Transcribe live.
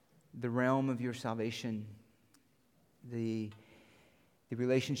the realm of your salvation, the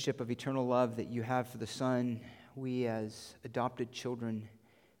relationship of eternal love that you have for the Son. We as adopted children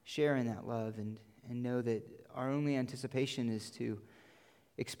share in that love and know that our only anticipation is to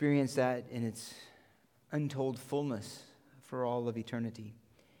experience that in its untold fullness for all of eternity.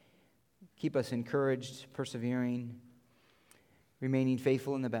 Keep us encouraged, persevering, remaining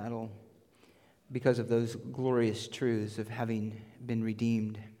faithful in the battle because of those glorious truths of having been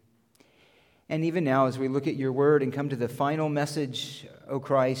redeemed. And even now, as we look at your word and come to the final message, O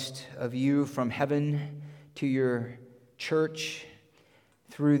Christ, of you from heaven to your church,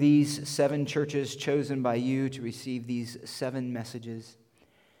 through these 7 churches chosen by you to receive these 7 messages,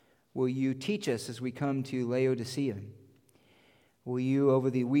 will you teach us as we come to Laodicea? Will you, over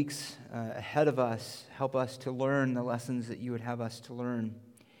the weeks ahead of us, help us to learn the lessons that you would have us to learn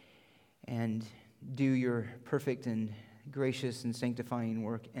and do your perfect and gracious and sanctifying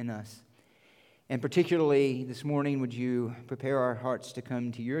work in us? And particularly this morning, would you prepare our hearts to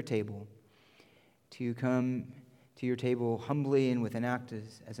come to your table, to come to your table humbly and with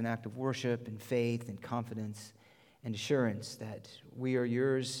as an act of worship and faith and confidence and assurance that we are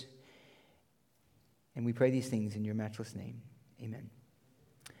yours. And we pray these things in your matchless name. Amen.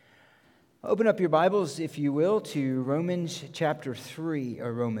 Open up your Bibles, if you will, to Revelation chapter 3.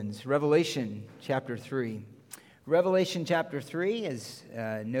 Revelation chapter 3 is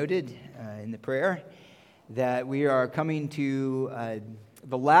noted in the prayer that we are coming to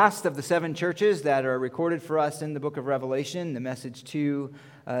the last of the 7 churches that are recorded for us in the book of Revelation, the message to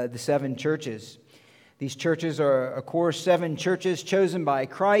the 7 churches. These churches are, of course, 7 churches chosen by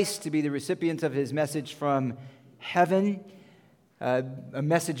Christ to be the recipients of his message from heaven. A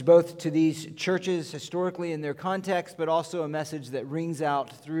message both to these churches historically in their context, but also a message that rings out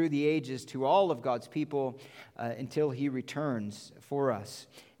through the ages to all of God's people until he returns for us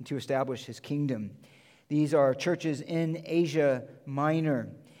and to establish his kingdom. These are churches in Asia Minor.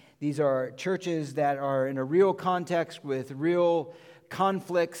 These are churches that are in a real context with real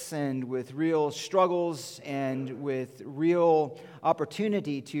conflicts and with real struggles and with real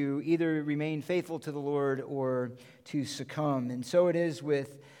opportunity to either remain faithful to the Lord or to succumb. And so it is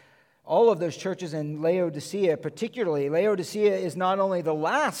with all of those churches in Laodicea particularly. Laodicea is not only the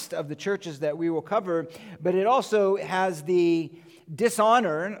last of the churches that we will cover, but it also has the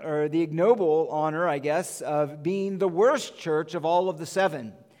dishonor, or the ignoble honor, I guess, of being the worst church of all of the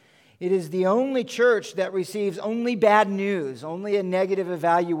 7. It is the only church that receives only bad news, only a negative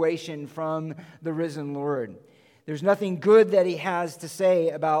evaluation from the risen Lord. There's nothing good that he has to say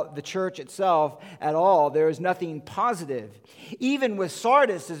about the church itself at all. There is nothing positive. Even with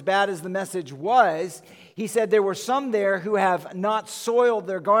Sardis, as bad as the message was, he said there were some there who have not soiled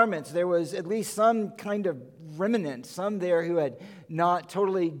their garments. There was at least some kind of remnant, some there who had not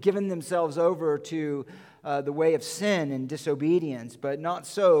totally given themselves over to the way of sin and disobedience, but not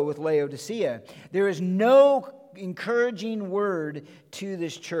so with Laodicea. There is no encouraging word to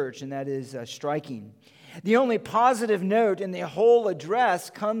this church, and that is striking. The only positive note in the whole address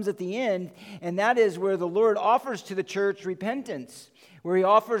comes at the end, and that is where the Lord offers to the church repentance, where he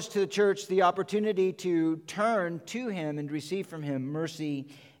offers to the church the opportunity to turn to him and receive from him mercy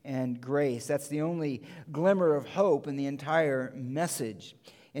and grace. That's the only glimmer of hope in the entire message.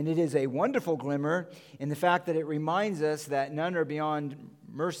 And it is a wonderful glimmer in the fact that it reminds us that none are beyond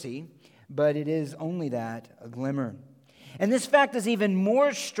mercy, but it is only that, a glimmer. And this fact is even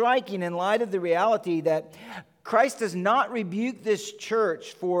more striking in light of the reality that Christ does not rebuke this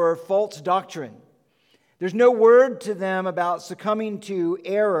church for false doctrine. There's no word to them about succumbing to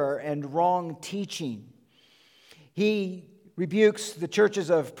error and wrong teaching. He rebukes the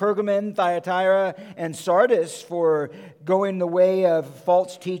churches of Pergamon, Thyatira, and Sardis for going the way of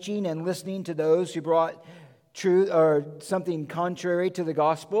false teaching and listening to those who brought truth or something contrary to the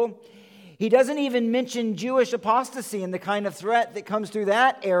gospel. He doesn't even mention Jewish apostasy and the kind of threat that comes through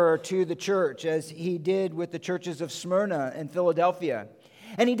that error to the church, as he did with the churches of Smyrna and Philadelphia.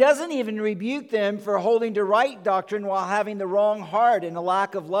 And he doesn't even rebuke them for holding to right doctrine while having the wrong heart and a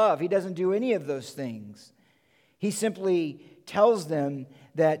lack of love. He doesn't do any of those things. He simply tells them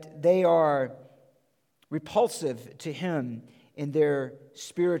that they are repulsive to him in their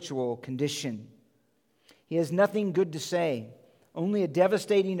spiritual condition. He has nothing good to say, only a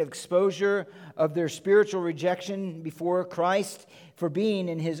devastating exposure of their spiritual rejection before Christ for being,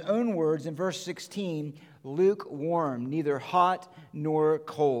 in his own words in verse 16, lukewarm, neither hot nor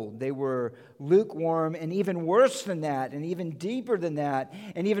cold. They were lukewarm, and even worse than that, and even deeper than that,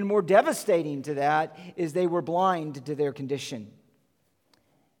 and even more devastating to that, is they were blind to their condition.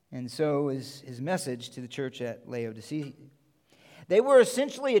 And so is his message to the church at Laodicea. They were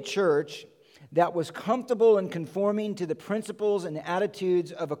essentially a church that was comfortable in conforming to the principles and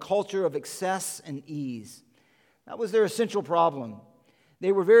attitudes of a culture of excess and ease. That was their essential problem.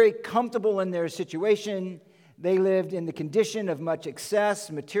 They were very comfortable in their situation. They lived in the condition of much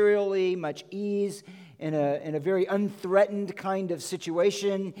excess, materially, much ease, in a very unthreatened kind of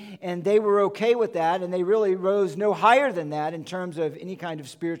situation, and they were okay with that, and they really rose no higher than that in terms of any kind of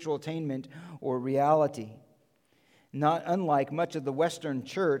spiritual attainment or reality. Not unlike much of the Western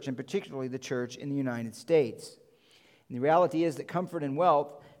church, and particularly the church in the United States. And the reality is that comfort and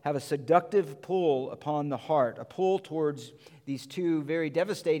wealth have a seductive pull upon the heart, a pull towards these two very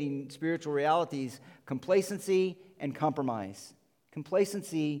devastating spiritual realities, complacency and compromise.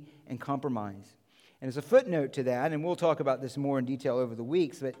 Complacency and compromise. And as a footnote to that, and we'll talk about this more in detail over the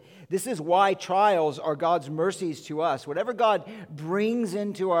weeks, but this is why trials are God's mercies to us. Whatever God brings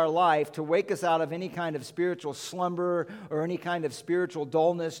into our life to wake us out of any kind of spiritual slumber or any kind of spiritual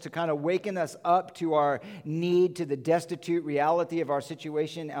dullness, to kind of waken us up to our need, to the destitute reality of our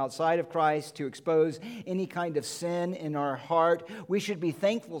situation outside of Christ, to expose any kind of sin in our heart, we should be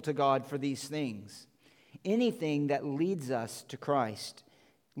thankful to God for these things. Anything that leads us to Christ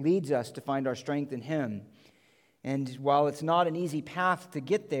leads us to find our strength in Him. And while it's not an easy path to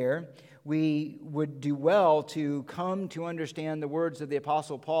get there, we would do well to come to understand the words of the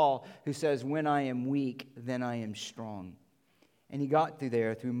Apostle Paul, who says, "When I am weak, then I am strong." And he got through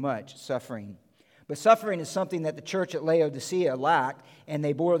there through much suffering. But suffering is something that the church at Laodicea lacked, and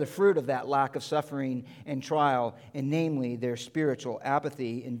they bore the fruit of that lack of suffering and trial, and namely their spiritual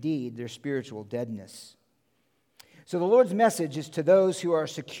apathy, indeed their spiritual deadness. So the Lord's message is to those who are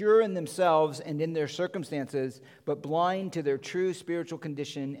secure in themselves and in their circumstances, but blind to their true spiritual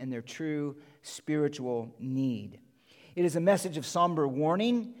condition and their true spiritual need. It is a message of somber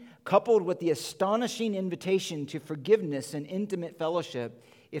warning, coupled with the astonishing invitation to forgiveness and intimate fellowship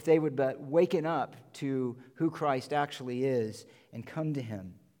if they would but waken up to who Christ actually is and come to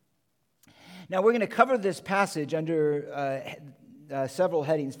Him. Now we're going to cover this passage under several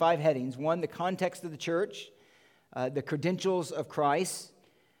headings, 5 headings. 1, the context of the church. The credentials of Christ.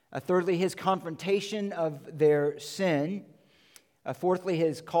 Thirdly, His confrontation of their sin. Fourthly,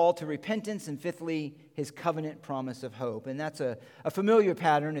 His call to repentance. And fifthly, His covenant promise of hope. And that's a familiar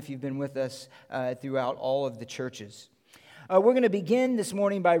pattern if you've been with us throughout all of the churches. We're going to begin this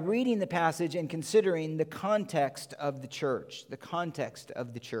morning by reading the passage and considering the context of the church. The context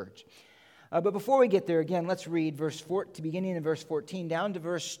of the church. But before we get there, again, let's read beginning in verse 14 down to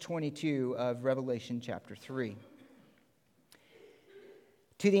verse 22 of Revelation chapter 3.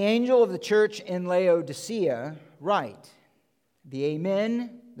 To the angel of the church in Laodicea, write, the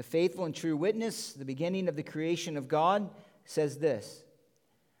Amen, the faithful and true witness, the beginning of the creation of God, says this: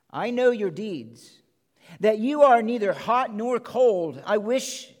 I know your deeds, that you are neither hot nor cold. I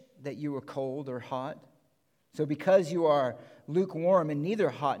wish that you were cold or hot. So because you are lukewarm and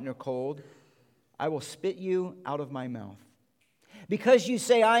neither hot nor cold, I will spit you out of my mouth. Because you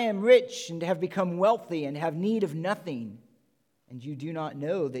say, I am rich and have become wealthy and have need of nothing, and you do not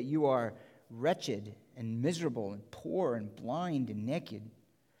know that you are wretched and miserable and poor and blind and naked.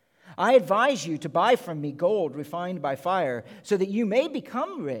 I advise you to buy from me gold refined by fire, so that you may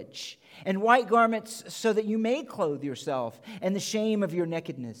become rich, and white garments so that you may clothe yourself, and the shame of your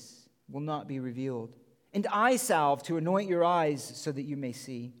nakedness will not be revealed, and eye salve to anoint your eyes so that you may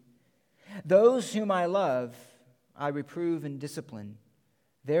see. Those whom I love, I reprove and discipline.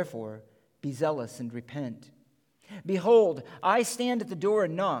 Therefore, be zealous and repent. Behold, I stand at the door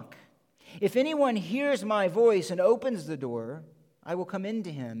and knock. If anyone hears my voice and opens the door, I will come into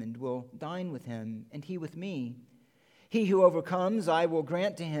him and will dine with him, and he with me. He who overcomes, I will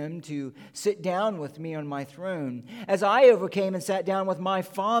grant to him to sit down with me on my throne, as I overcame and sat down with my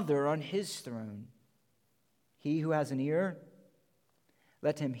Father on his throne. He who has an ear,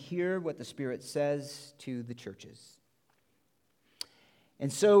 let him hear what the Spirit says to the churches.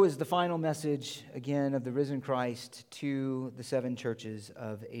 And so is the final message, again, of the risen Christ to the 7 churches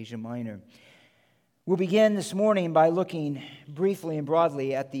of Asia Minor. We'll begin this morning by looking briefly and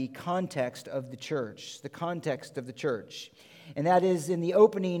broadly at the context of the church. The context of the church. And that is in the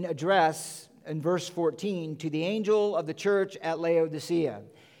opening address in verse 14 to the angel of the church at Laodicea.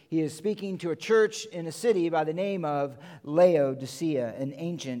 He is speaking to a church in a city by the name of Laodicea, an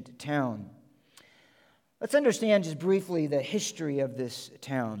ancient town. Let's understand just briefly the history of this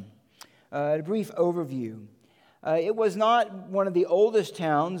town. A brief overview. It was not one of the oldest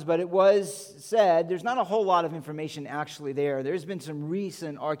towns, but it was said, there's not a whole lot of information actually there. There's been some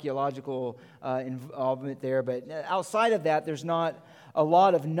recent archaeological involvement there, but outside of that, there's not a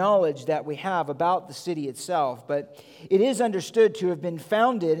lot of knowledge that we have about the city itself, but it is understood to have been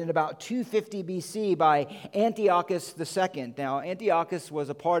founded in about 250 BC by Antiochus II. Now, Antiochus was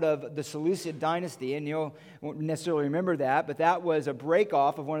a part of the Seleucid dynasty, and you won't necessarily remember that, but that was a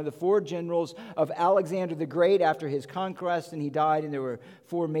break-off of one of the four generals of Alexander the Great after his conquest, and he died, and there were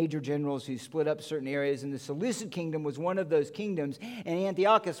four major generals who split up certain areas, and the Seleucid kingdom was one of those kingdoms, and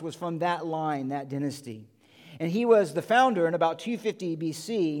Antiochus was from that line, that dynasty. And he was the founder in about 250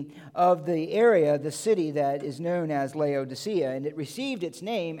 BC of the area, the city that is known as Laodicea. And it received its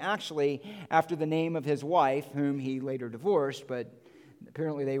name actually after the name of his wife, whom he later divorced, but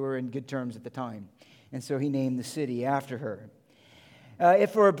apparently they were in good terms at the time. And so he named the city after her.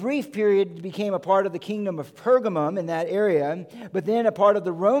 It for a brief period became a part of the kingdom of Pergamum in that area, but then a part of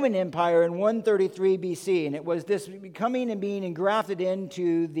the Roman Empire in 133 BC. And it was this becoming and being engrafted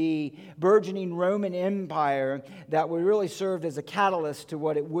into the burgeoning Roman Empire that really served as a catalyst to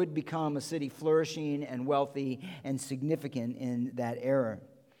what it would become, a city flourishing and wealthy and significant in that era.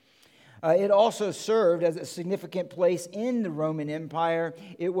 It also served as a significant place in the Roman Empire.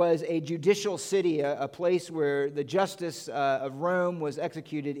 It was a judicial city, a place where the justice of Rome was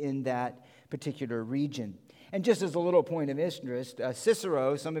executed in that particular region. And just as a little point of interest,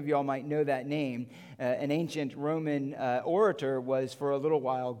 Cicero, some of y'all might know that name, an ancient Roman orator, was for a little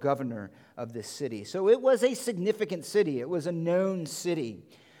while governor of this city. So it was a significant city. It was a known city.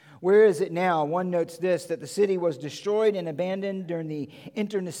 Where is it now? One notes this, that the city was destroyed and abandoned during the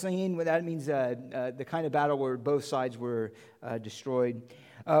internecine. That means the kind of battle where both sides were destroyed.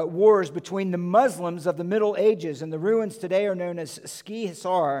 Wars between the Muslims of the Middle Ages, and the ruins today are known as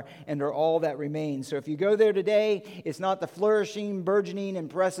Ski-Hisar and are all that remains. So if you go there today, it's not the flourishing, burgeoning,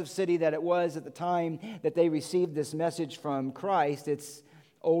 impressive city that it was at the time that they received this message from Christ. It's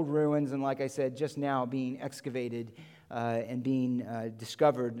old ruins, and like I said, just now being excavated and being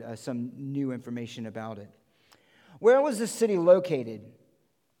discovered some new information about it. Where was this city located?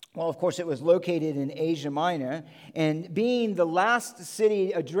 Well, of course, it was located in Asia Minor, and being the last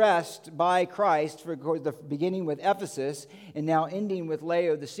city addressed by Christ, beginning with Ephesus and now ending with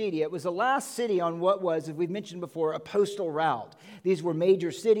Laodicea, it was the last city on what was, as we've mentioned before, a postal route. These were major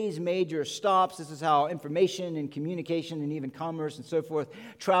cities, major stops. This is how information and communication and even commerce and so forth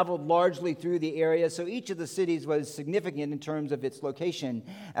traveled largely through the area. So each of the cities was significant in terms of its location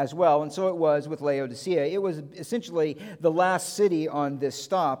as well, and so it was with Laodicea. It was essentially the last city on this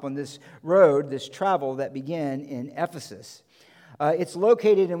stop, on this road, this travel that began in Ephesus. It's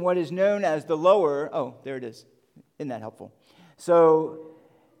located in what is known as the lower, there it is. Isn't that helpful? So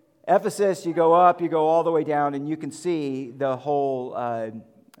Ephesus, you go up, you go all the way down, and you can see the whole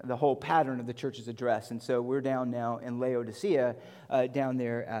pattern of the church's address. And so we're down now in Laodicea, down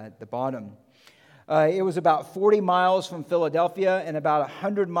there at the bottom. It was about 40 miles from Philadelphia and about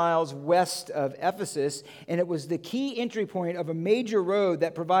 100 miles west of Ephesus, and it was the key entry point of a major road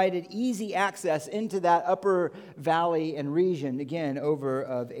that provided easy access into that upper valley and region, again, over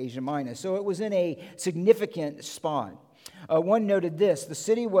of Asia Minor. So it was in a significant spot. One noted this: the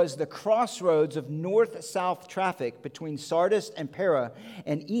city was the crossroads of north-south traffic between Sardis and Pera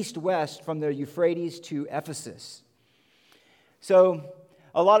and east-west from the Euphrates to Ephesus. So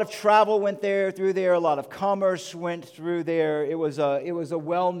a lot of travel went through there. A lot of commerce went through there. It was a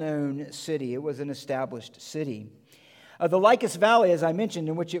well-known city. It was an established city. The Lycus Valley, as I mentioned,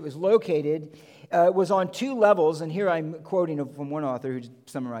 in which it was located, was on two levels. And here I'm quoting from one author who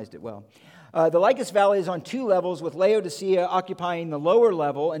summarized it well. The Lycus Valley is on two levels, with Laodicea occupying the lower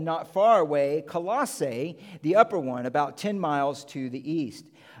level, and not far away, Colossae, the upper one, about 10 miles to the east.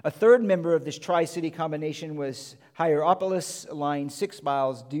 A third member of this tri-city combination was Hierapolis, lying 6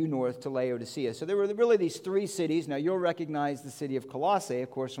 miles due north to Laodicea. So there were really these three cities. Now, you'll recognize the city of Colossae, of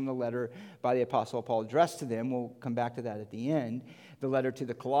course, from the letter by the Apostle Paul addressed to them. We'll come back to that at the end, the letter to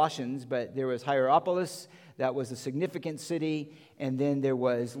the Colossians. But there was Hierapolis, that was a significant city, and then there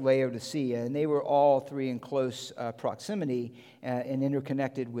was Laodicea. And they were all three in close proximity and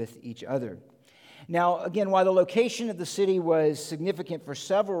interconnected with each other. Now, again, while the location of the city was significant for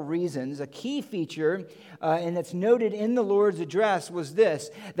several reasons, a key feature, and that's noted in the Lord's address, was this: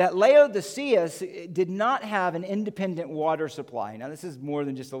 that Laodicea did not have an independent water supply. Now, this is more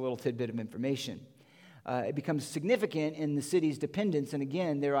than just a little tidbit of information. It becomes significant in the city's dependence, and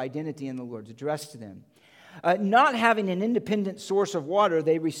again, their identity in the Lord's address to them. Not having an independent source of water,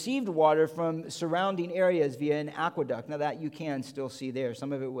 they received water from surrounding areas via an aqueduct. Now, that you can still see there.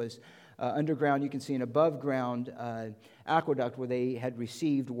 Some of it was underground. You can see an above-ground aqueduct where they had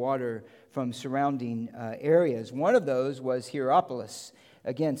received water from surrounding areas. One of those was Hierapolis,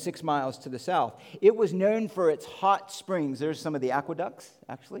 again, 6 miles to the south. It was known for its hot springs. There's some of the aqueducts,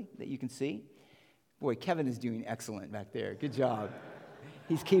 actually, that you can see. Boy, Kevin is doing excellent back there. Good job.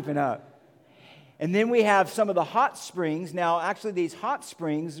 He's keeping up. And then we have some of the hot springs. Now, actually, these hot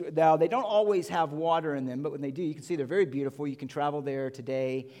springs, now they don't always have water in them, but when they do, you can see they're very beautiful. You can travel there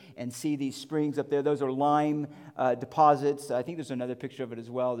today and see these springs up there. Those are lime deposits. I think there's another picture of it as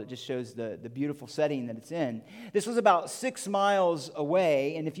well that just shows the beautiful setting that it's in. This was about 6 miles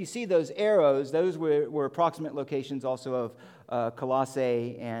away, and if you see those arrows, those were approximate locations also of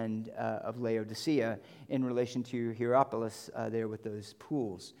Colossae and of Laodicea in relation to Hierapolis there with those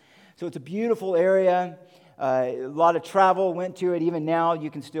pools. So it's a beautiful area. A lot of travel went to it. Even now,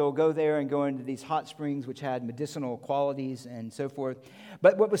 you can still go there and go into these hot springs, which had medicinal qualities and so forth.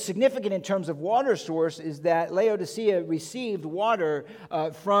 But what was significant in terms of water source is that Laodicea received water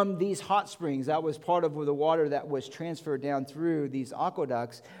from these hot springs. That was part of the water that was transferred down through these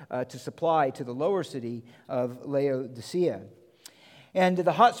aqueducts to supply to the lower city of Laodicea. And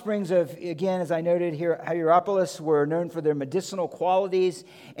the hot springs of, again, as I noted here, Hierapolis were known for their medicinal qualities.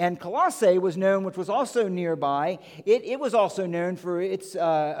 And Colossae was known, which was also nearby. It was also known for its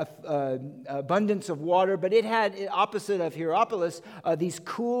abundance of water, but it had, opposite of Hierapolis, these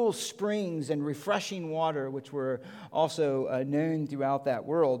cool springs and refreshing water, which were also known throughout that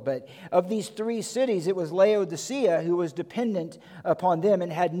world. But of these 3 cities, it was Laodicea who was dependent upon them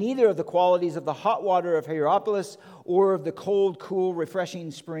and had neither of the qualities of the hot water of Hierapolis or of the cold, cool, refreshing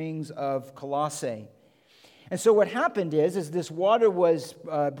springs of Colossae. And so what happened is this water was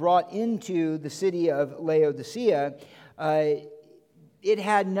brought into the city of Laodicea. It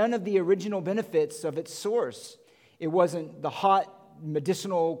had none of the original benefits of its source. It wasn't the hot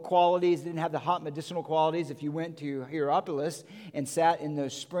medicinal qualities, didn't have the hot medicinal qualities if you went to Hierapolis and sat in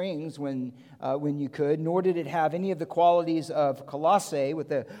those springs when you could, nor did it have any of the qualities of Colossae with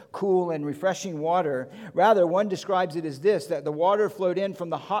the cool and refreshing water. Rather, one describes it as this, that the water flowed in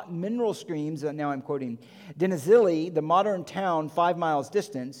from the hot mineral streams, now I'm quoting, Denizli, the modern town 5 miles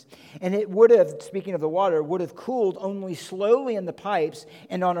distance, and it would have, speaking of the water, would have cooled only slowly in the pipes,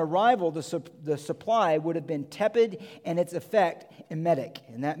 and on arrival, the supply would have been tepid and its effect emetic,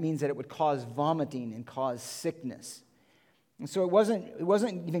 and that means that it would cause vomiting and cause sickness. And so it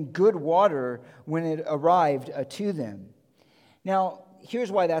wasn't even good water when it arrived to them. Now, here's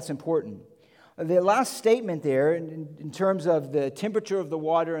why that's important. The last statement there, in terms of the temperature of the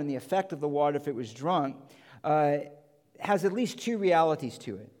water and the effect of the water if it was drunk, has at least 2 realities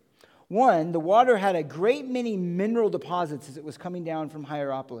to it. One, the water had a great many mineral deposits as it was coming down from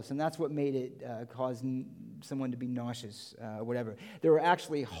Hierapolis, and that's what made it cause someone to be nauseous, whatever. There were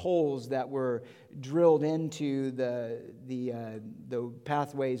actually holes that were drilled into the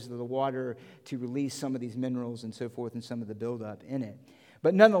pathways of the water to release some of these minerals and so forth and some of the buildup in it.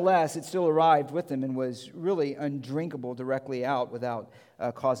 But nonetheless, it still arrived with them and was really undrinkable directly out without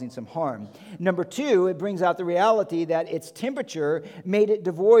causing some harm. Number 2, it brings out the reality that its temperature made it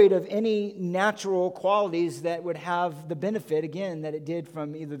devoid of any natural qualities that would have the benefit, again, that it did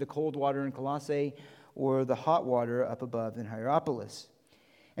from either the cold water in Colossae or the hot water up above in Hierapolis.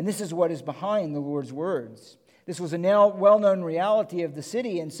 And this is what is behind the Lord's words. This was a now well-known reality of the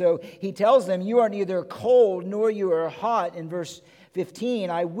city, and so he tells them, you are neither cold nor you are hot in verse 15.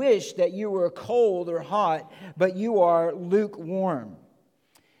 I wish that you were cold or hot, but you are lukewarm.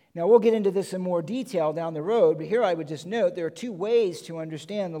 Now, we'll get into this in more detail down the road, but here I would just note there are 2 ways to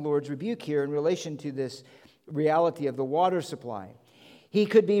understand the Lord's rebuke here in relation to this reality of the water supply. He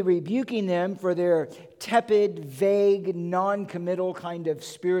could be rebuking them for their tepid, vague, non-committal kind of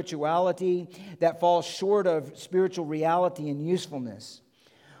spirituality that falls short of spiritual reality and usefulness.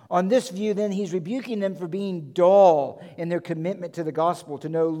 On this view, then, he's rebuking them for being dull in their commitment to the gospel, to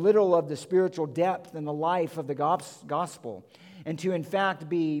know little of the spiritual depth and the life of the gospel, and to, in fact,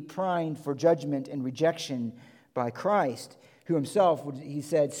 be primed for judgment and rejection by Christ, who himself, he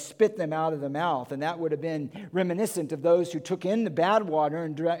said, spit them out of the mouth. And that would have been reminiscent of those who took in the bad water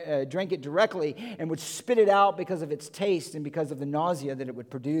and drank it directly and would spit it out because of its taste and because of the nausea that it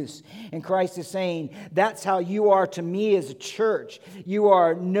would produce. And Christ is saying, that's how you are to me as a church. You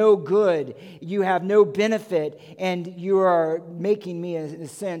are no good. You have no benefit. And you are making me, in a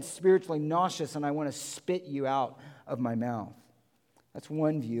sense, spiritually nauseous, and I want to spit you out of my mouth. That's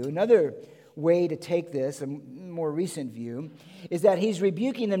one view. Another way to take this, a more recent view, is that he's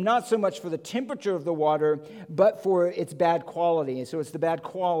rebuking them not so much for the temperature of the water, but for its bad quality. And so it's the bad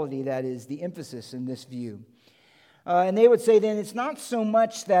quality that is the emphasis in this view. And they would say then it's not so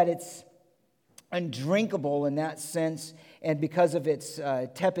much that it's undrinkable in that sense and because of its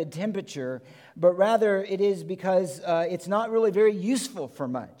tepid temperature, but rather it is because it's not really very useful for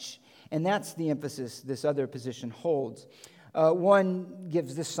much. And that's the emphasis this other position holds. One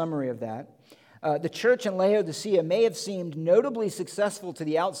gives this summary of that. The church in Laodicea may have seemed notably successful to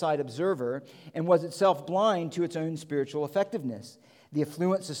the outside observer and was itself blind to its own spiritual effectiveness. The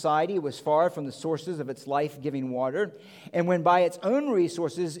affluent society was far from the sources of its life-giving water, and when by its own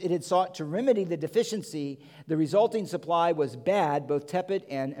resources it had sought to remedy the deficiency, the resulting supply was bad, both tepid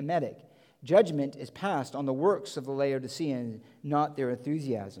and emetic. Judgment is passed on the works of the Laodiceans, not their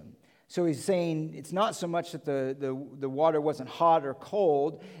enthusiasm. So he's saying it's not so much that the water wasn't hot or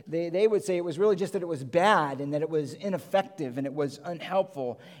cold. They would say it was really just that it was bad and that it was ineffective and it was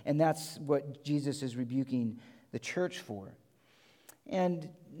unhelpful, and that's what Jesus is rebuking the church for. And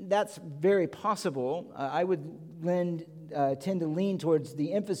that's very possible. I would tend to lean towards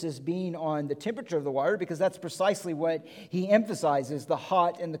the emphasis being on the temperature of the water, because that's precisely what he emphasizes, the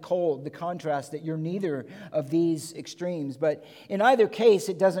hot and the cold, the contrast, that you're neither of these extremes. But in either case,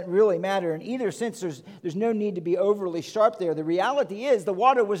 it doesn't really matter. In either sense, there's no need to be overly sharp there. The reality is the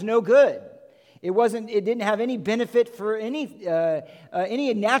water was no good. It didn't have any benefit for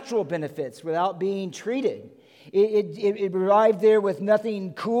any natural benefits without being treated. It arrived there with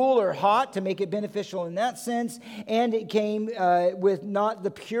nothing cool or hot to make it beneficial in that sense, and it came with not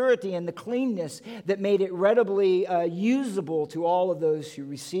the purity and the cleanness that made it readily usable to all of those who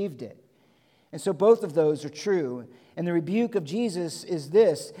received it. And so both of those are true. And the rebuke of Jesus is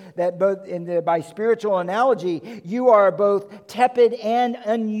this, that by spiritual analogy, you are both tepid and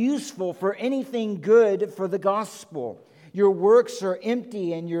unuseful for anything good for the gospel. Your works are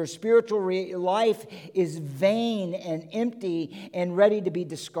empty, and your spiritual life is vain and empty and ready to be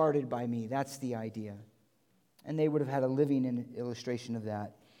discarded by me. That's the idea. And they would have had a living illustration of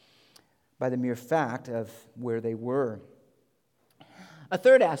that by the mere fact of where they were. A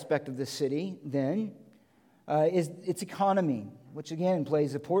third aspect of the city, then, is its economy, which again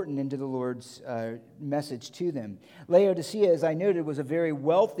plays important into the Lord's message to them. Laodicea, as I noted, was a very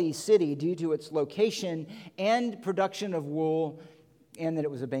wealthy city due to its location and production of wool, and that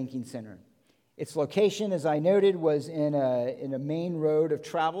it was a banking center. Its location, as I noted, was in a main road of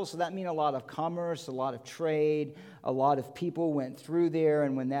travel, so that meant a lot of commerce, a lot of trade, a lot of people went through there,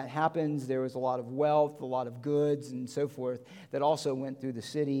 and when that happens, there was a lot of wealth, a lot of goods, and so forth that also went through the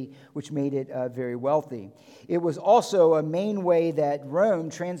city, which made it very wealthy. It was also a main way that Rome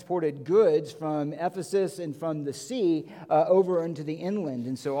transported goods from Ephesus and from the sea over into the inland,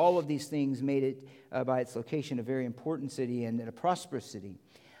 and so all of these things made it, by its location, a very important city and a prosperous city.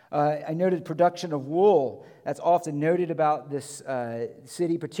 I noted production of wool. That's often noted about this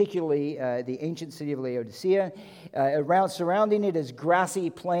city, particularly the ancient city of Laodicea. Surrounding it is grassy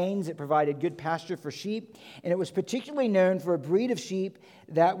plains. It provided good pasture for sheep, and it was particularly known for a breed of sheep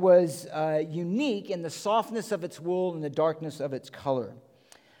that was unique in the softness of its wool and the darkness of its color.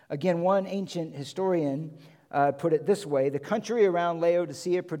 Again, one ancient historian put it this way: the country around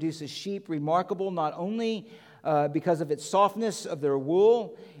Laodicea produces sheep remarkable not only because of its softness of their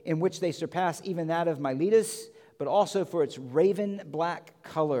wool, in which they surpass even that of Miletus, but also for its raven black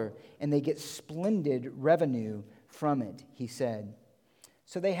color, and they get splendid revenue from it, he said.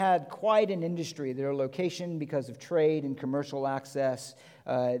 So they had quite an industry. Their location, because of trade and commercial access,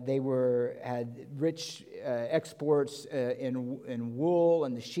 they had rich exports in wool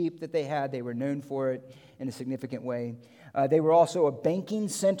and the sheep that they had. They were known for it in a significant way. They were also a banking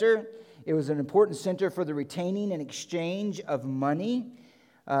center. It was an important center for the retaining and exchange of money.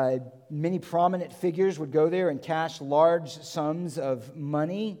 Many prominent figures would go there and cash large sums of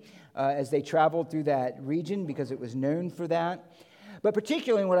money as they traveled through that region, because it was known for that. But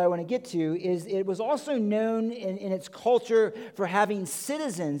particularly what I want to get to is it was also known in its culture for having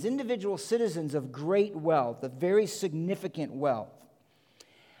citizens, individual citizens of great wealth, of very significant wealth.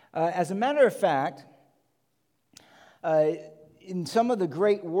 As a matter of fact, in some of the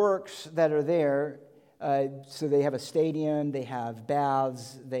great works that are there, so they have a stadium, they have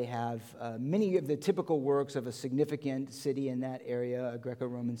baths, they have many of the typical works of a significant city in that area, a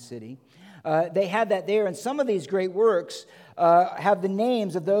Greco-Roman city. They had that there, and some of these great works have the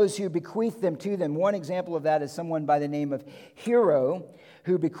names of those who bequeathed them to them. One example of that is someone by the name of Hero,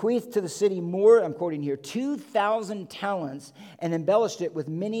 who bequeathed to the city more, I'm quoting here, 2,000 talents and embellished it with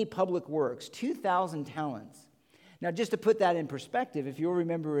many public works. 2,000 talents. Now, just to put that in perspective, if you'll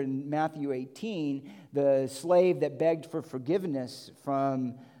remember in Matthew 18, the slave that begged for forgiveness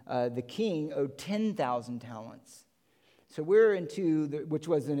from the king owed 10,000 talents. So we're into, which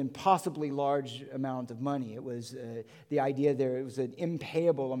was an impossibly large amount of money. It was the idea there, it was an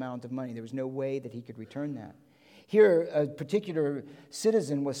impayable amount of money. There was no way that he could return that. Here, a particular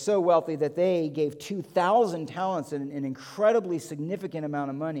citizen was so wealthy that they gave 2,000 talents, an incredibly significant amount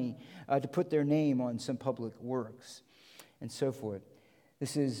of money, to put their name on some public works and so forth.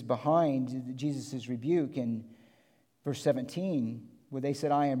 This is behind Jesus' rebuke in verse 17, where they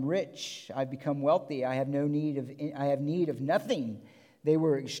said, I am rich, I've become wealthy, I have need of nothing. They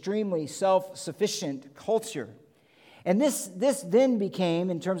were extremely self-sufficient culture. And this then became,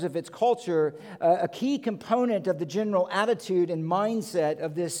 in terms of its culture, a key component of the general attitude and mindset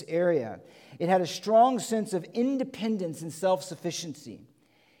of this area. It had a strong sense of independence and self-sufficiency.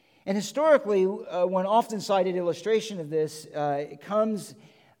 And historically, one often cited illustration of this comes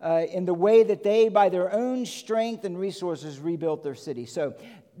in the way that they, by their own strength and resources, rebuilt their city. So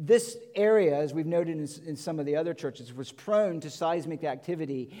this area, as we've noted in some of the other churches, was prone to seismic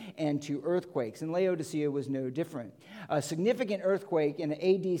activity and to earthquakes, and Laodicea was no different. A significant earthquake in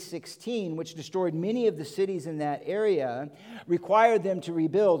AD 16, which destroyed many of the cities in that area, required them to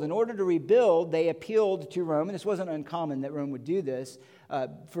rebuild. In order to rebuild, they appealed to Rome, and this wasn't uncommon that Rome would do this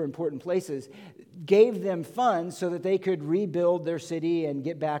for important places, gave them funds so that they could rebuild their city and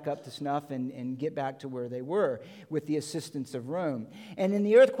get back up to snuff and get back to where they were with the assistance of Rome. And in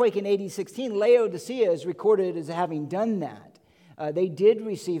the earthquake in AD 16, Laodicea is recorded as having done that. They did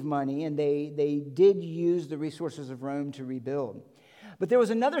receive money, and they did use the resources of Rome to rebuild. But there was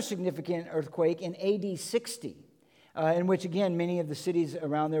another significant earthquake in AD 60, in which, again, many of the cities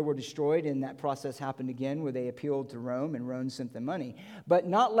around there were destroyed, and that process happened again where they appealed to Rome, and Rome sent them money. But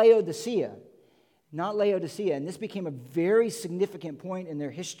not Laodicea. Not Laodicea. And this became a very significant point in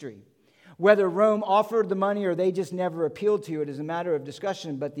their history. Whether Rome offered the money or they just never appealed to it is a matter of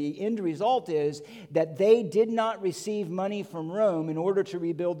discussion, but the end result is that they did not receive money from Rome in order to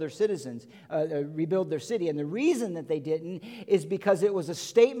rebuild their rebuild their city. And the reason that they didn't is because it was a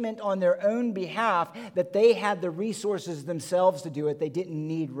statement on their own behalf that they had the resources themselves to do it. They didn't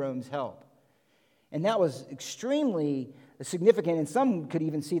need Rome's help. And that was extremely significant, and some could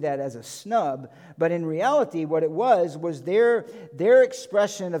even see that as a snub. But in reality, what it was their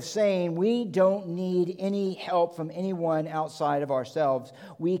expression of saying, we don't need any help from anyone outside of ourselves.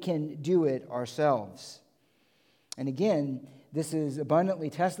 We can do it ourselves. And again, this is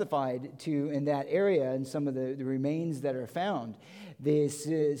abundantly testified to in that area and some of the remains that are found. The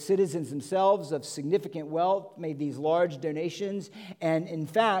citizens themselves of significant wealth made these large donations, and in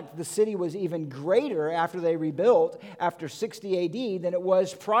fact, the city was even greater after they rebuilt after 60 AD than it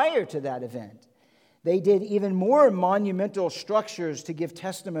was prior to that event. They did even more monumental structures to give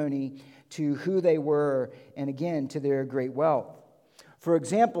testimony to who they were and, again, to their great wealth. For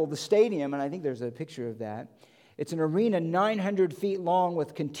example, the stadium, and I think there's a picture of that, it's an arena 900 feet long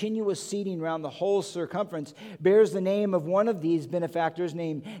with continuous seating around the whole circumference, bears the name of one of these benefactors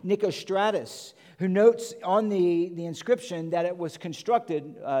named Nicostratus, who notes on the inscription that it was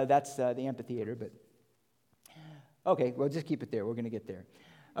constructed, that's the amphitheater, but okay, well, just keep it there. We're going to get there.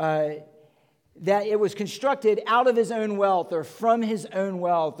 That it was constructed out of his own wealth or from his own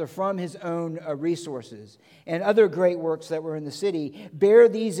wealth or from his own resources. And other great works that were in the city bear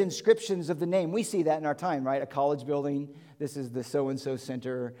these inscriptions of the name. We see that in our time, right? A college building, this is the so-and-so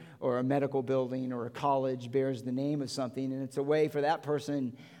center, or a medical building or a college bears the name of something. And it's a way for that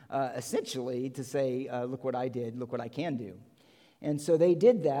person essentially to say, look what I did, look what I can do. And so they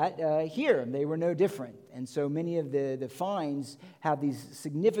did that here. They were no different. And so many of the finds have these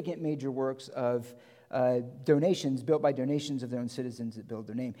significant major works of donations, built by donations of their own citizens that build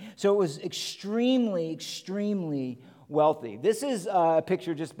their name. So it was extremely, extremely wealthy. This is a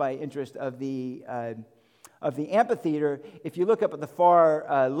picture, just by interest, of the amphitheater. If you look up at the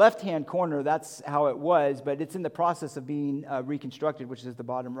far left-hand corner, that's how it was, but it's in the process of being reconstructed, which is the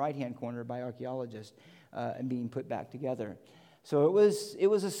bottom right-hand corner by archaeologists, and being put back together. So it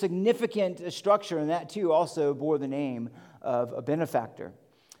was a significant structure, and that too also bore the name of a benefactor.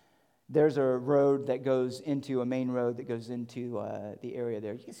 There's a road that goes into, a main road that goes into the area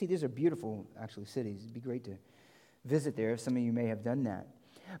there. You can see these are beautiful, actually, cities. It'd be great to visit there. Some of you may have done that.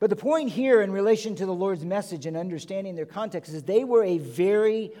 But the point here in relation to the Lord's message and understanding their context is they were a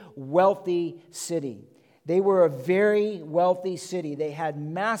very wealthy city. They were a very wealthy city. They had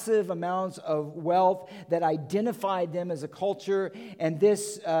massive amounts of wealth that identified them as a culture, and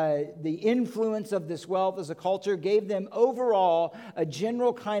the influence of this wealth as a culture gave them overall a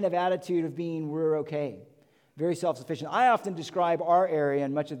general kind of attitude of being, we're okay. Very self-sufficient. I often describe our area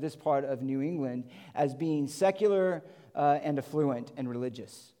and much of this part of New England as being secular and affluent and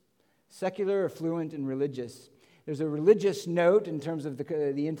religious. Secular, affluent, and religious. There's a religious note in terms of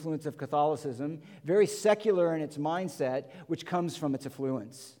the influence of Catholicism, very secular in its mindset, which comes from its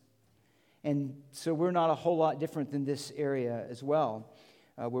affluence. And so we're not a whole lot different than this area as well,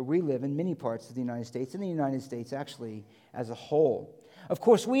 where we live in many parts of the United States, and the United States actually as a whole. Of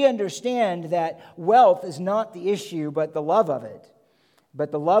course, we understand that wealth is not the issue, but the love of it.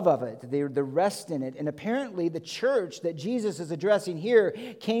 The rest in it. And apparently the church that Jesus is addressing here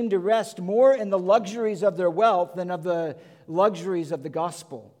came to rest more in the luxuries of their wealth than of the luxuries of the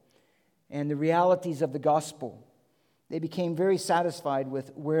gospel and the realities of the gospel. They became very satisfied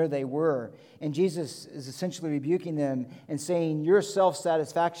with where they were. And Jesus is essentially rebuking them and saying, your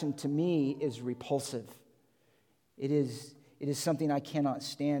self-satisfaction to me is repulsive. It is something I cannot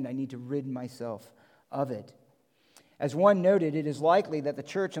stand. I need to rid myself of it. As one noted, it is likely that the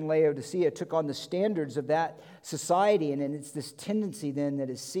church in Laodicea took on the standards of that society, and it's this tendency then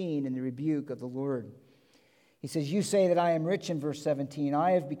that is seen in the rebuke of the Lord. He says, you say that I am rich in verse 17.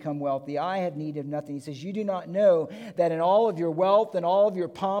 I have become wealthy. I have need of nothing. He says, you do not know that in all of your wealth and all of your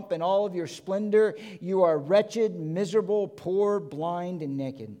pomp and all of your splendor, you are wretched, miserable, poor, blind, and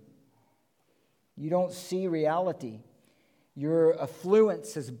naked. You don't see reality. Your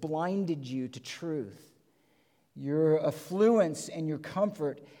affluence has blinded you to truth. Your affluence and your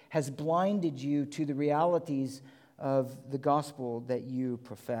comfort has blinded you to the realities of the gospel that you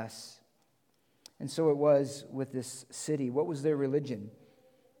profess. And so it was with this city. What was their religion?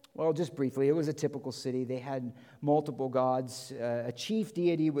 Well, just briefly, it was a typical city. They had multiple gods. A chief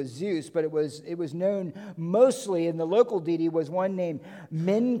deity was Zeus, but it was known mostly, and the local deity was one named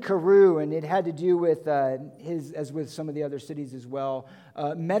Menkaru, and it had to do with as with some of the other cities as well,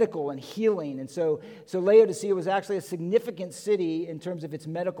 medical and healing. And so Laodicea was actually a significant city in terms of its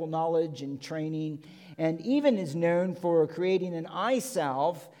medical knowledge and training, and even is known for creating an eye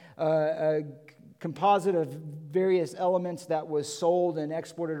salve, a composite of various elements that was sold and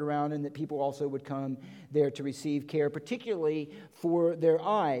exported around, and that people also would come there to receive care, particularly for their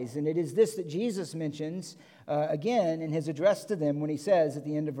eyes. And it is this that Jesus mentions again in his address to them when he says at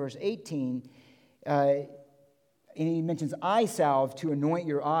the end of verse 18, and he mentions eye salve to anoint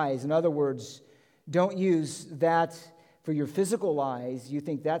your eyes. In other words, don't use that for your physical eyes. You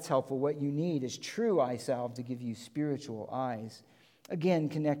think that's helpful. What you need is true eye salve to give you spiritual eyes. Again,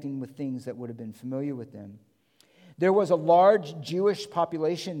 connecting with things that would have been familiar with them. There was a large Jewish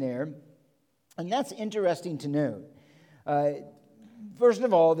population there, and that's interesting to note. First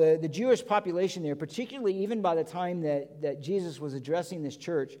of all, the Jewish population there, particularly even by the time that Jesus was addressing this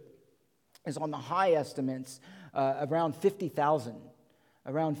church, is on the high estimates around 50,000.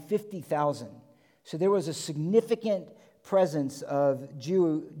 Around 50,000. So there was a significant presence of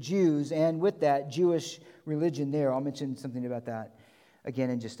Jews, and with that, Jewish religion there. I'll mention something about that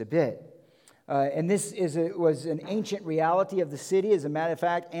again in just a bit. And this was an ancient reality of the city. As a matter of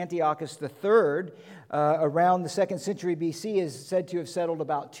fact, Antiochus III, around the 2nd century BC, is said to have settled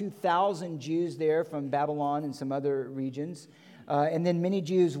about 2,000 Jews there from Babylon and some other regions. And then many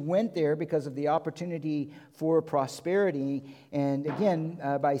Jews went there because of the opportunity for prosperity. And again,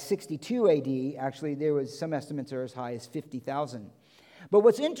 by 62 AD, actually, there was some estimates are as high as 50,000. But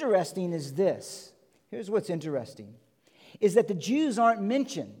what's interesting is this. Here's what's interesting. Is that the Jews aren't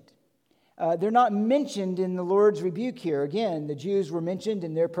mentioned. They're not mentioned in the Lord's rebuke here. Again, the Jews were mentioned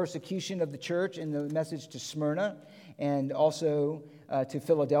in their persecution of the church in the message to Smyrna and also to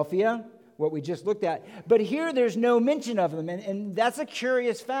Philadelphia, what we just looked at. But here there's no mention of them, and that's a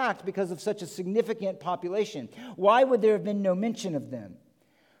curious fact because of such a significant population. Why would there have been no mention of them?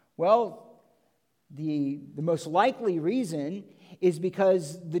 Well, the most likely reason is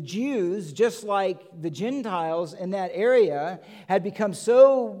because the Jews, just like the Gentiles in that area, had become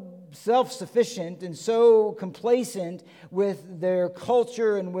so self-sufficient and so complacent with their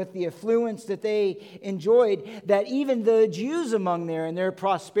culture and with the affluence that they enjoyed that even the Jews among there and their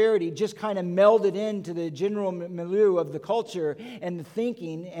prosperity just kind of melded into the general milieu of the culture and the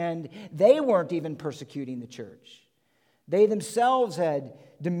thinking, and they weren't even persecuting the church. They themselves had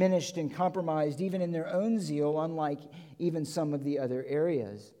diminished and compromised even in their own zeal, unlike even some of the other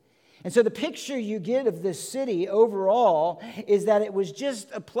areas. And so the picture you get of this city overall is that it was just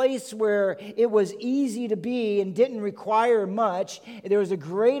a place where it was easy to be and didn't require much. There was a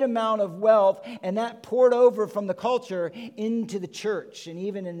great amount of wealth, and that poured over from the culture into the church, and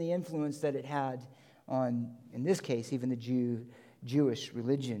even in the influence that it had on, in this case, even the Jewish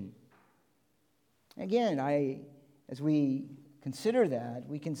religion. Again, as we consider that,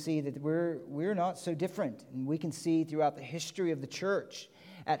 we can see that we're not so different, and we can see throughout the history of the church,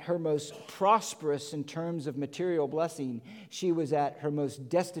 at her most prosperous in terms of material blessing, she was at her most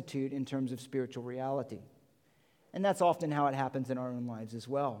destitute in terms of spiritual reality. And that's often how it happens in our own lives as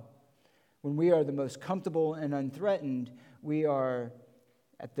well. When we are the most comfortable and unthreatened, we are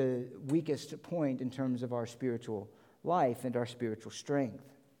at the weakest point in terms of our spiritual life and our spiritual strength.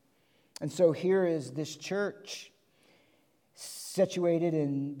 And so here is this church situated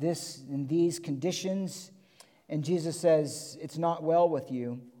in these conditions, and Jesus says, it's not well with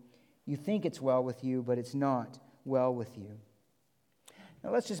you. You think it's well with you, but it's not well with you.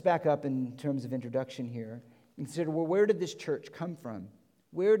 Now let's just back up in terms of introduction here and consider, well, where did this church come from?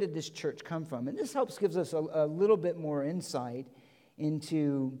 Where did this church come from? And this gives us a little bit more insight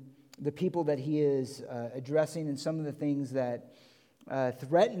into the people that he is addressing and some of the things that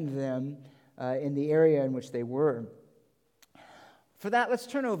threatened them in the area in which they were. For that, let's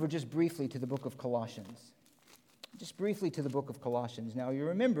turn over just briefly to the book of Colossians. Just briefly to the book of Colossians. Now, you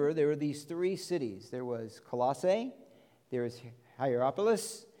remember there were these three cities. There was Colossae, there was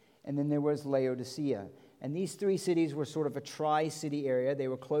Hierapolis, and then there was Laodicea. And these three cities were sort of a tri-city area. They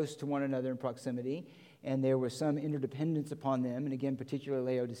were close to one another in proximity, and there was some interdependence upon them, and again,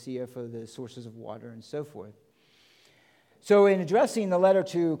 particularly Laodicea for the sources of water and so forth. So in addressing the letter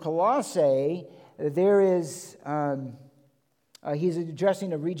to Colossae, he's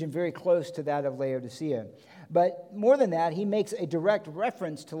addressing a region very close to that of Laodicea. But more than that, he makes a direct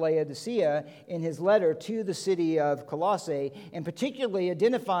reference to Laodicea in his letter to the city of Colossae, and particularly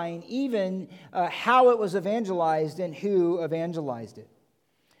identifying even how it was evangelized and who evangelized it.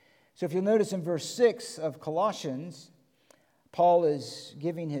 So if you'll notice in verse 6 of Colossians, Paul is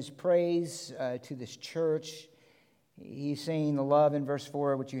giving his praise to this church. He's saying the love in verse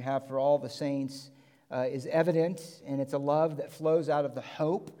 4, which you have for all the saints, is evident, and it's a love that flows out of the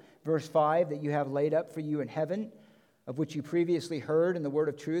hope, verse 5, that you have laid up for you in heaven, of which you previously heard in the word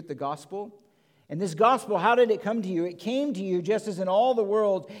of truth, the gospel. And this gospel, how did it come to you? It came to you just as in all the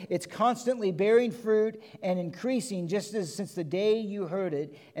world, it's constantly bearing fruit and increasing, just as since the day you heard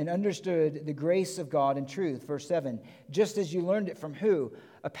it and understood the grace of God in truth. Verse 7, just as you learned it from who?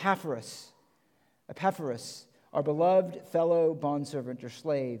 Epaphras, our beloved fellow bondservant or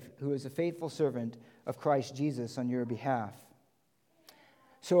slave, who is a faithful servant of Christ Jesus on your behalf.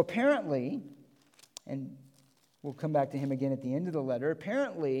 So apparently, and we'll come back to him again at the end of the letter,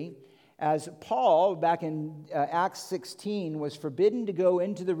 apparently, as Paul, back in Acts 16, was forbidden to go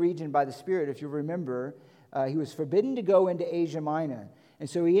into the region by the Spirit, if you remember, he was forbidden to go into Asia Minor. And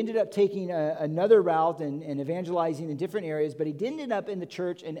so he ended up taking another route and evangelizing in different areas, but he did end up in the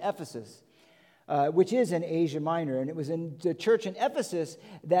church in Ephesus, which is in Asia Minor. And it was in the church in Ephesus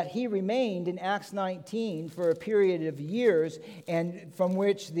that he remained in Acts 19 for a period of years, and from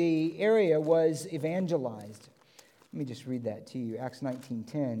which the area was evangelized. Let me just read that to you. Acts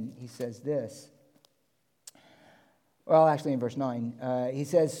 19:10, he says this. Well, actually in verse 9, he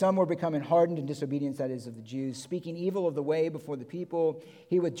says, some were becoming hardened in disobedience, that is, of the Jews, speaking evil of the way before the people.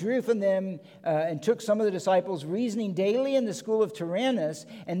 He withdrew from them and took some of the disciples, reasoning daily in the school of Tyrannus.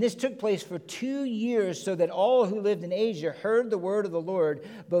 And this took place for 2 years, so that all who lived in Asia heard the word of the Lord,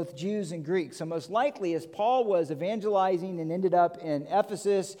 both Jews and Greeks. So most likely, as Paul was evangelizing and ended up in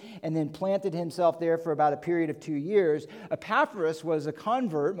Ephesus and then planted himself there for about a period of 2 years, Epaphras was a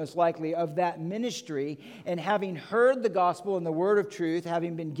convert, most likely, of that ministry, and having heard the gospel and the word of truth,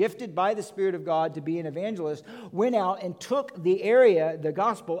 having been gifted by the Spirit of God to be an evangelist, went out and took the area, the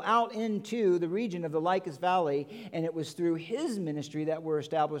gospel, out into the region of the Lycus Valley, and it was through his ministry that were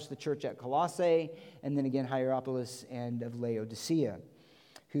established the church at Colossae, and then again Hierapolis and of Laodicea,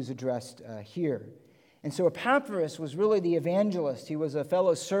 who's addressed here. And so Epaphras was really the evangelist. He was a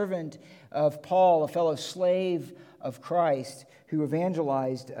fellow servant of Paul, a fellow slave of Christ, who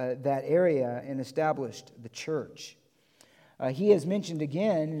evangelized that area and established the church. He is mentioned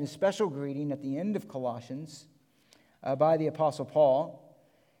again in a special greeting at the end of Colossians by the Apostle Paul,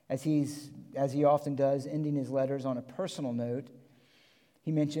 as he often does, ending his letters on a personal note.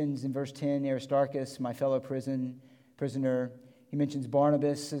 He mentions in verse 10, Aristarchus, my fellow prisoner. He mentions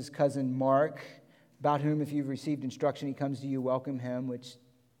Barnabas, his cousin Mark, about whom, if you've received instruction, he comes to you, welcome him, which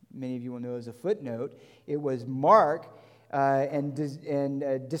many of you will know as a footnote. It was Mark and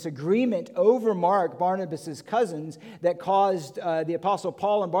disagreement over Mark, Barnabas' cousins, that caused the Apostle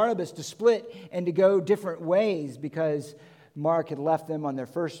Paul and Barnabas to split and to go different ways, because Mark had left them on their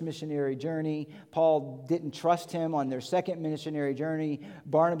first missionary journey. Paul didn't trust him on their second missionary journey.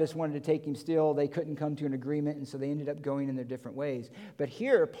 Barnabas wanted to take him still. They couldn't come to an agreement, and so they ended up going in their different ways. But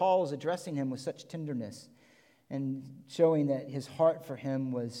here, Paul is addressing him with such tenderness and showing that his heart for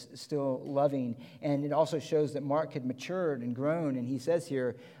him was still loving. And it also shows that Mark had matured and grown. And he says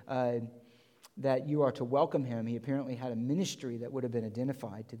here that you are to welcome him. He apparently had a ministry that would have been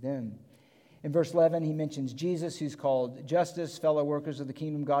identified to them. In verse 11, he mentions Jesus, who's called Justus, fellow workers of the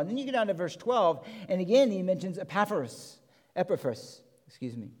kingdom of God. And then you get down to verse 12, and again he mentions Epaphras,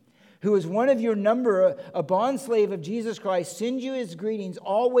 who is one of your number, a bondslave of Jesus Christ, sends you his greetings,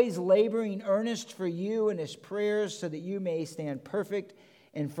 always laboring earnest for you in his prayers, so that you may stand perfect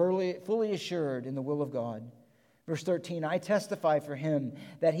and fully assured in the will of God. Verse 13, I testify for him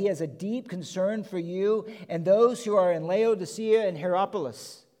that he has a deep concern for you and those who are in Laodicea and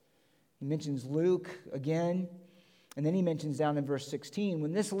Hierapolis. He mentions Luke again, and then he mentions down in verse 16,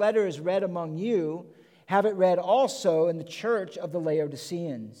 when this letter is read among you, have it read also in the church of the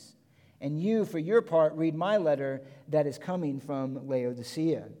Laodiceans. And you, for your part, read my letter that is coming from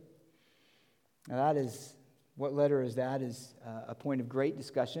Laodicea. Now what letter is that is a point of great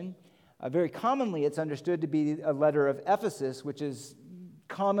discussion. Very commonly, it's understood to be a letter of Ephesus, which is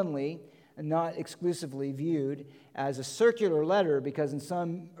commonly and not exclusively viewed as a circular letter, because in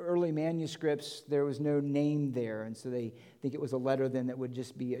some early manuscripts there was no name there, and so they think it was a letter then that would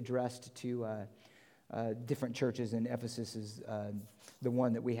just be addressed to different churches, and Ephesus is the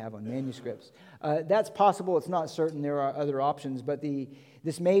one that we have on manuscripts. That's possible. It's not certain. There are other options, but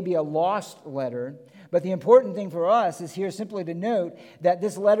this may be a lost letter. But the important thing for us is here simply to note that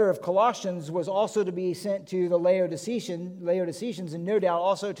this letter of Colossians was also to be sent to the Laodiceans, and no doubt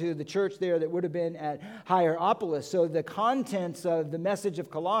also to the church there that would have been at Hierapolis. So the contents of the message of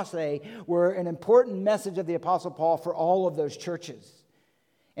Colossae were an important message of the Apostle Paul for all of those churches.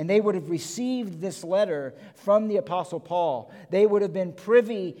 And they would have received this letter from the Apostle Paul. They would have been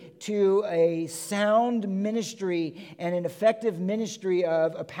privy to a sound ministry and an effective ministry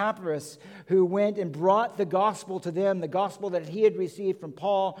of Epaphras, who went and brought the gospel to them, the gospel that he had received from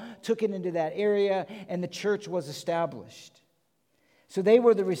Paul, took it into that area, and the church was established. So they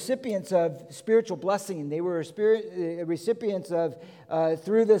were the recipients of spiritual blessing. They were recipients of,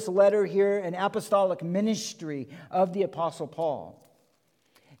 through this letter here, an apostolic ministry of the Apostle Paul.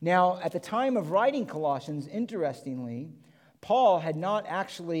 Now, at the time of writing Colossians, interestingly, Paul had not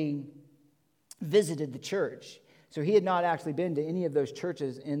actually visited the church. So he had not actually been to any of those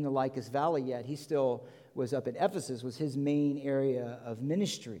churches in the Lycus Valley yet. He still was up at Ephesus, was his main area of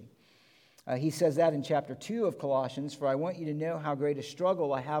ministry. He says that in chapter 2 of Colossians, for I want you to know how great a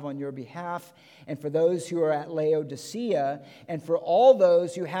struggle I have on your behalf, and for those who are at Laodicea, and for all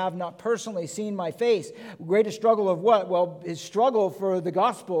those who have not personally seen my face. Greatest struggle of what? Well, his struggle for the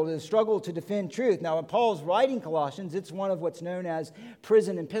gospel, his struggle to defend truth. Now, when Paul's writing Colossians, it's one of what's known as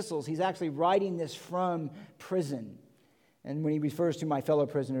prison epistles. He's actually writing this from prison. And when he refers to my fellow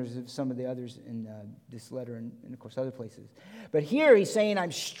prisoners, of some of the others in this letter and of course other places. But here he's saying,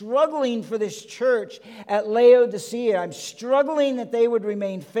 I'm struggling for this church at Laodicea. I'm struggling that they would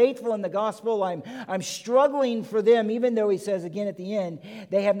remain faithful in the gospel. I'm struggling for them, even though he says again at the end,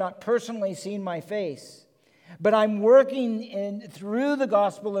 they have not personally seen my face. But I'm working through the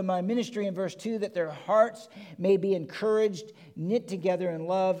gospel in my ministry in verse 2, that their hearts may be encouraged, knit together in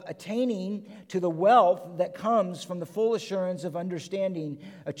love, attaining to the wealth that comes from the full assurance of understanding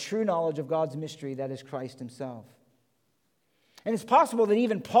a true knowledge of God's mystery, that is Christ himself. And it's possible that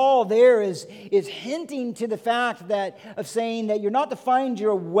even Paul there is hinting to the fact of saying that you're not to find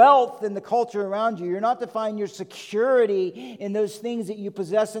your wealth in the culture around you. You're not to find your security in those things that you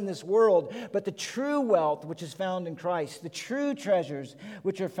possess in this world, but the true wealth which is found in Christ, the true treasures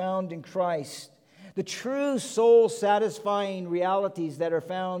which are found in Christ, the true soul-satisfying realities that are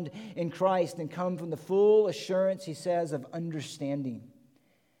found in Christ and come from the full assurance, he says, of understanding.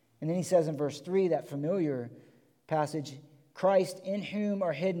 And then he says in verse 3, that familiar passage, Christ, in whom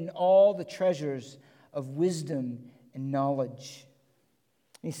are hidden all the treasures of wisdom and knowledge.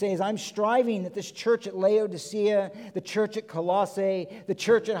 And he says, I'm striving that this church at Laodicea, the church at Colossae, the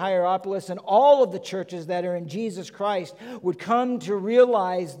church at Hierapolis, and all of the churches that are in Jesus Christ would come to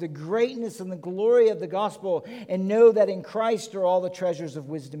realize the greatness and the glory of the gospel and know that in Christ are all the treasures of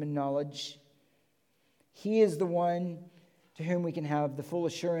wisdom and knowledge. He is the one to whom we can have the full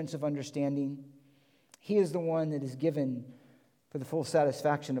assurance of understanding. He is the one that is given for the full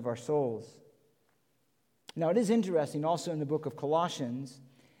satisfaction of our souls. Now, it is interesting also in the book of Colossians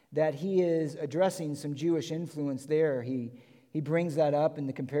that he is addressing some Jewish influence there. He brings that up in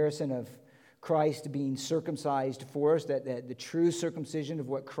the comparison of Christ being circumcised for us, that the true circumcision of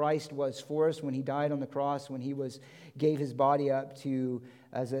what Christ was for us when he died on the cross, when he gave his body up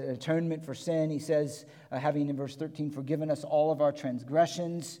as an atonement for sin. He says, having in verse 13 forgiven us all of our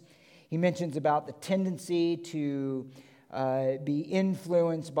transgressions. He mentions about the tendency to be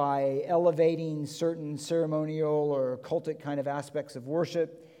influenced by elevating certain ceremonial or cultic kind of aspects of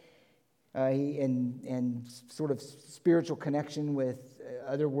worship. and sort of spiritual connection with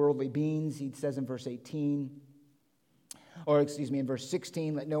otherworldly beings. He says in verse 18, in verse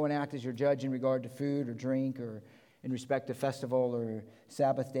 16, let no one act as your judge in regard to food or drink or in respect to festival or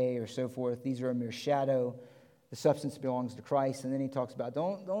Sabbath day or so forth. These are a mere shadow. The substance belongs to Christ. And then he talks about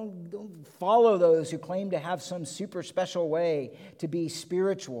don't follow those who claim to have some super special way to be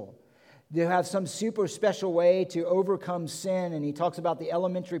spiritual, to have some super special way to overcome sin. And he talks about the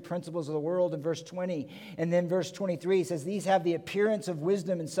elementary principles of the world in verse 20. And then verse 23, he says, these have the appearance of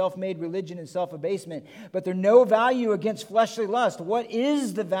wisdom and self-made religion and self-abasement, but they're no value against fleshly lust. What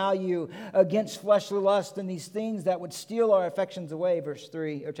is the value against fleshly lust and these things that would steal our affections away? Verse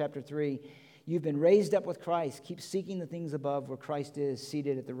 3, or chapter 3, you've been raised up with Christ. Keep seeking the things above where Christ is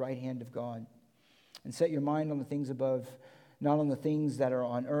seated at the right hand of God. And set your mind on the things above, not on the things that are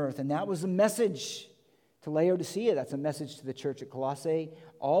on earth. And that was the message to Laodicea. That's a message to the church at Colossae,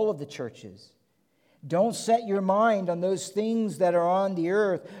 all of the churches. Don't set your mind on those things that are on the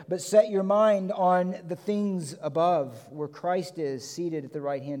earth, but set your mind on the things above, where Christ is seated at the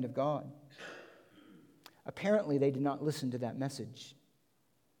right hand of God. Apparently, they did not listen to that message.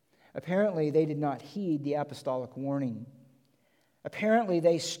 Apparently, they did not heed the apostolic warning. Apparently,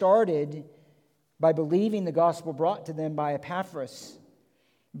 they started by believing the gospel brought to them by Epaphras,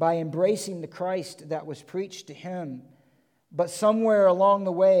 by embracing the Christ that was preached to him. But somewhere along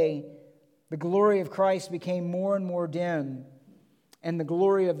the way, the glory of Christ became more and more dim, and the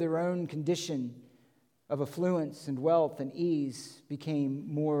glory of their own condition of affluence and wealth and ease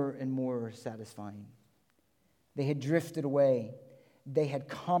became more and more satisfying. They had drifted away. They had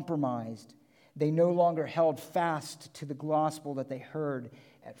compromised. They no longer held fast to the gospel that they heard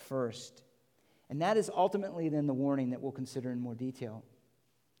at first. And that is ultimately then the warning that we'll consider in more detail.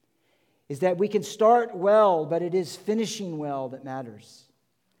 Is that we can start well, but it is finishing well that matters.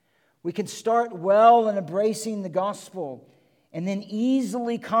 We can start well in embracing the gospel and then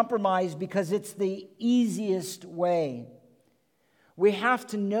easily compromise because it's the easiest way. We have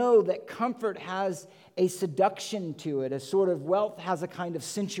to know that comfort has a seduction to it, a sort of wealth has a kind of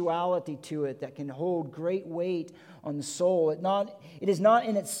sensuality to it that can hold great weight on the soul. It is not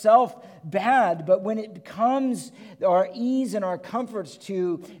in itself bad, but when it becomes our ease and our comforts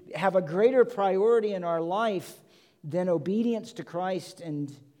to have a greater priority in our life than obedience to Christ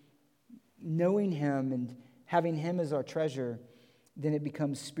and knowing Him and having Him as our treasure, then it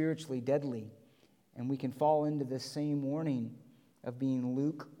becomes spiritually deadly. And we can fall into this same warning of being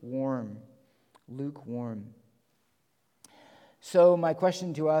lukewarm. Lukewarm. So my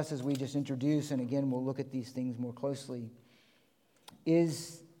question to us as we just introduce, and again we'll look at these things more closely,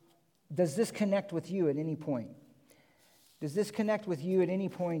 is does this connect with you at any point? Does this connect with you at any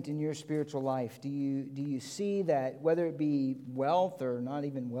point in your spiritual life? Do you see that whether it be wealth or not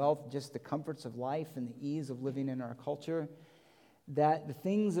even wealth, just the comforts of life and the ease of living in our culture, that the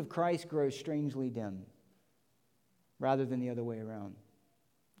things of Christ grow strangely dim rather than the other way around?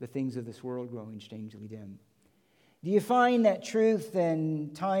 The things of this world growing strangely dim. Do you find that truth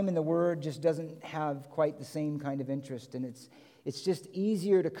and time in the Word just doesn't have quite the same kind of interest, and it's just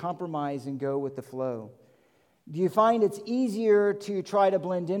easier to compromise and go with the flow? Do you find it's easier to try to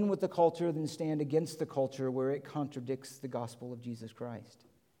blend in with the culture than stand against the culture where it contradicts the gospel of Jesus Christ?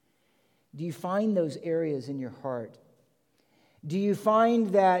 Do you find those areas in your heart? Do you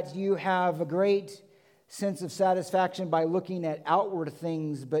find that you have a great sense of satisfaction by looking at outward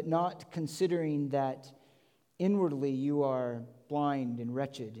things, but not considering that inwardly you are blind and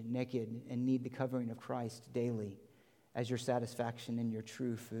wretched and naked and need the covering of Christ daily as your satisfaction and your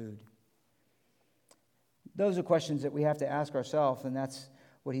true food? Those are questions that we have to ask ourselves, and that's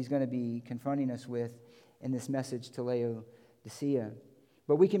what he's going to be confronting us with in this message to Laodicea.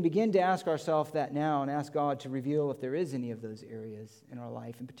 But we can begin to ask ourselves that now and ask God to reveal if there is any of those areas in our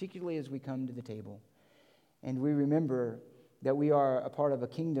life, and particularly as we come to the table. And we remember that we are a part of a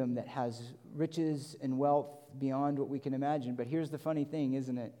kingdom that has riches and wealth beyond what we can imagine. But here's the funny thing,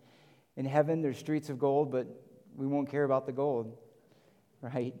 isn't it? In heaven, there's streets of gold, but we won't care about the gold,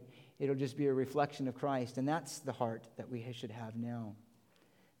 right? It'll just be a reflection of Christ. And that's the heart that we should have now.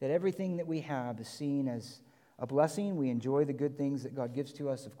 That everything that we have is seen as a blessing. We enjoy the good things that God gives to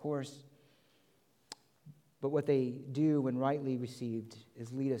us, of course. But what they do when rightly received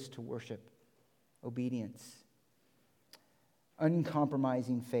is lead us to worship, obedience,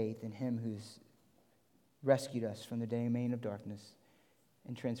 uncompromising faith in Him who's rescued us from the domain of darkness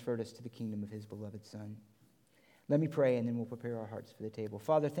and transferred us to the kingdom of His beloved Son. Let me pray, and then we'll prepare our hearts for the table.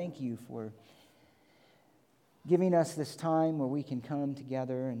 Father, thank you for giving us this time where we can come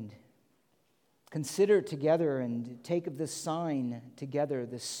together and consider together and take of this sign together,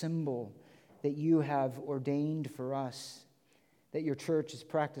 this symbol that you have ordained for us, that your church has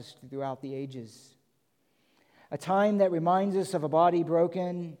practiced throughout the ages. A time that reminds us of a body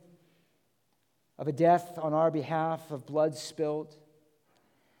broken, of a death on our behalf, of blood spilt.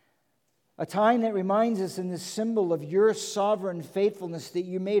 A time that reminds us in this symbol of your sovereign faithfulness that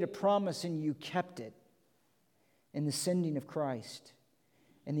you made a promise and you kept it in the sending of Christ,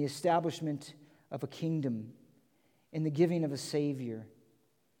 in the establishment of a kingdom, in the giving of a Savior,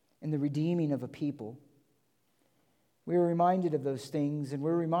 in the redeeming of a people. We are reminded of those things, and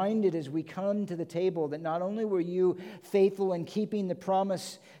we're reminded as we come to the table that not only were you faithful in keeping the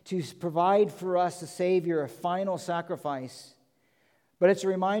promise to provide for us a Savior, a final sacrifice, but it's a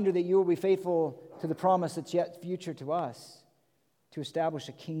reminder that you will be faithful to the promise that's yet future to us, to establish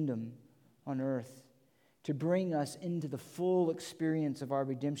a kingdom on earth, to bring us into the full experience of our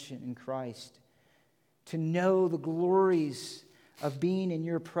redemption in Christ, to know the glories of being in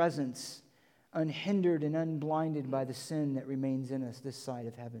your presence, unhindered and unblinded by the sin that remains in us this side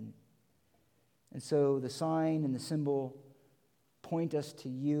of heaven. And so the sign and the symbol point us to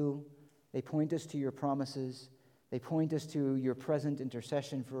you. They point us to your promises. They point us to your present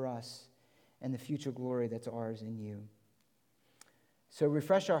intercession for us and the future glory that's ours in you. So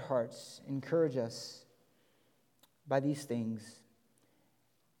refresh our hearts, encourage us by these things.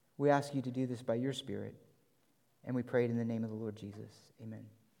 We ask you to do this by your Spirit, and we pray it in the name of the Lord Jesus. Amen.